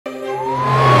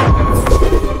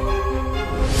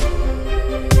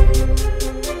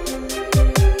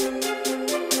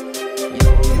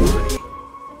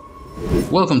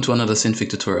Welcome to another Synfig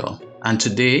tutorial, and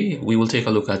today we will take a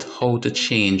look at how to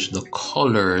change the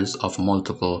colors of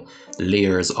multiple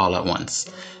layers all at once.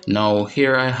 Now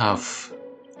here I have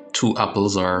two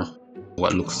apples, or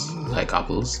what looks like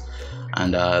apples,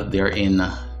 and they're in,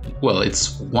 well,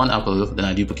 it's one apple, then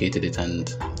I duplicated it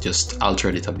and just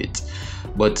altered it a bit.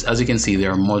 But as you can see, there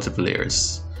are multiple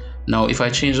layers. Now if I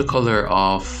change the color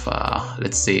of,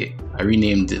 let's say I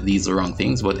renamed these the wrong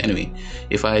things, but anyway,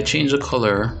 if I change the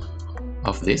color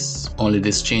of this, only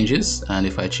this changes, and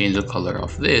if I change the color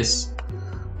of this,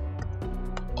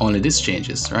 only this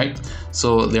changes, right?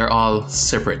 So they're all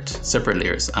separate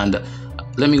layers. And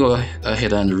let me go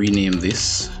ahead and rename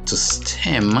this to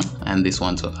stem and this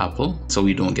one to apple, so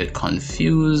we don't get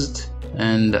confused,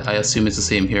 and I assume it's the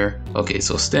same here. Okay,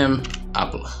 so stem,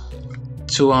 apple.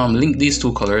 To link these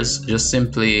two colors, just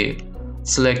simply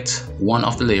select one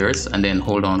of the layers and then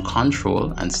hold down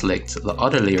Control and select the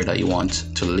other layer that you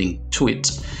want to link to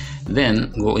it.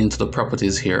 Then go into the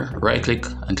properties here, right click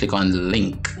and click on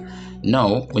link.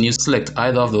 Now when you select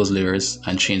either of those layers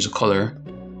and change the color,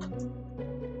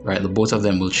 right, the both of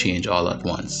them will change all at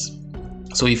once.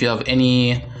 So if you have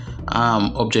any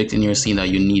object in your scene that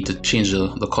you need to change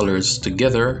the colors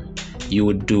together,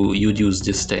 you'd use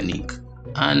this technique.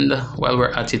 And while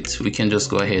we're at it, we can just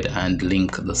go ahead and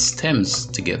link the stems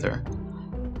together.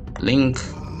 Link,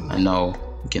 and now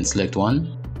we can select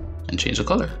one and change the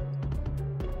color,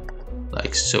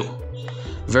 like so.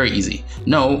 Very easy.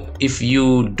 Now, if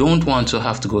you don't want to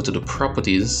have to go to the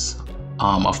properties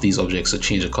of these objects to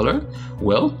change the color,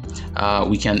 well,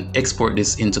 we can export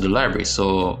this into the library.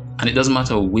 So, and it doesn't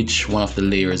matter which one of the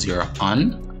layers you're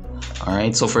on. All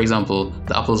right, so for example,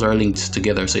 the apples are linked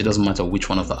together, so it doesn't matter which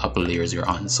one of the apple layers you're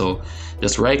on. So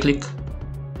just right click,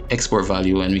 export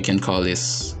value, and we can call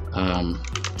this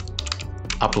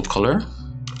apple color.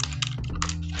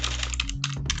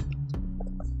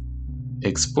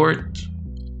 Export.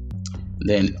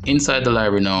 Then inside the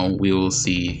library now, we will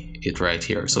see it right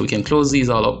here. So we can close these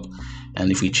all up,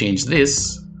 and if we change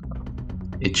this,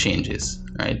 it changes,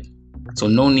 right? So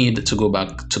no need to go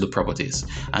back to the properties.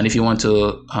 And if you want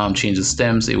to change the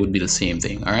stems, it would be the same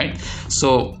thing. All right,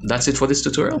 so that's it for this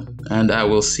tutorial, and I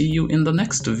will see you in the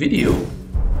next video.